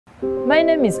My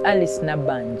name is Alice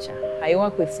Nabbanja. I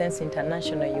work with Sense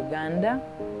International Uganda.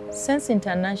 Sense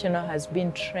International has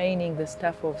been training the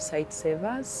staff of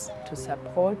Sightsavers to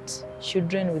support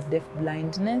children with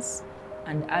deafblindness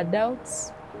and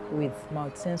adults with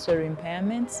multisensory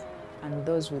impairments and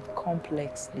those with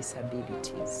complex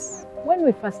disabilities. When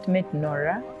we first met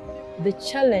Nora, the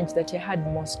challenge that she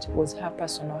had most was her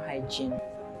personal hygiene.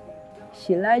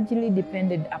 She largely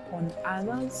depended upon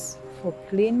others for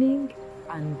cleaning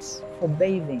and for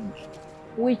bathing,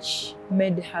 which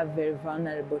made her very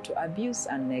vulnerable to abuse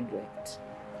and neglect.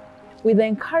 With the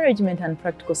encouragement and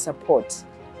practical support,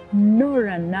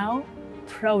 Nora now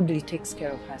proudly takes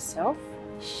care of herself.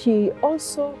 She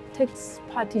also takes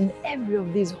part in every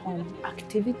of these home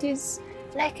activities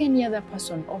like any other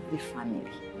person of the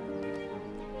family.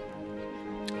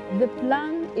 The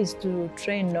plan is to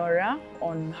train Nora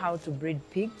on how to breed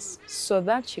pigs so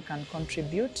that she can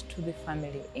contribute to the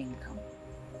family income.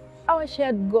 Our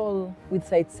shared goal with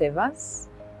Sightsavers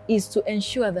is to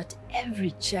ensure that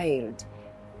every child,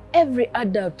 every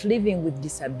adult living with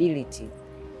disability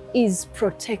is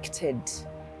protected,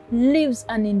 lives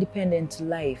an independent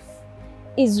life,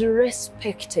 is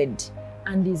respected,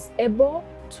 and is able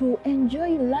to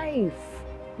enjoy life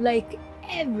like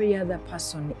every other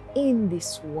person in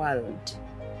this world.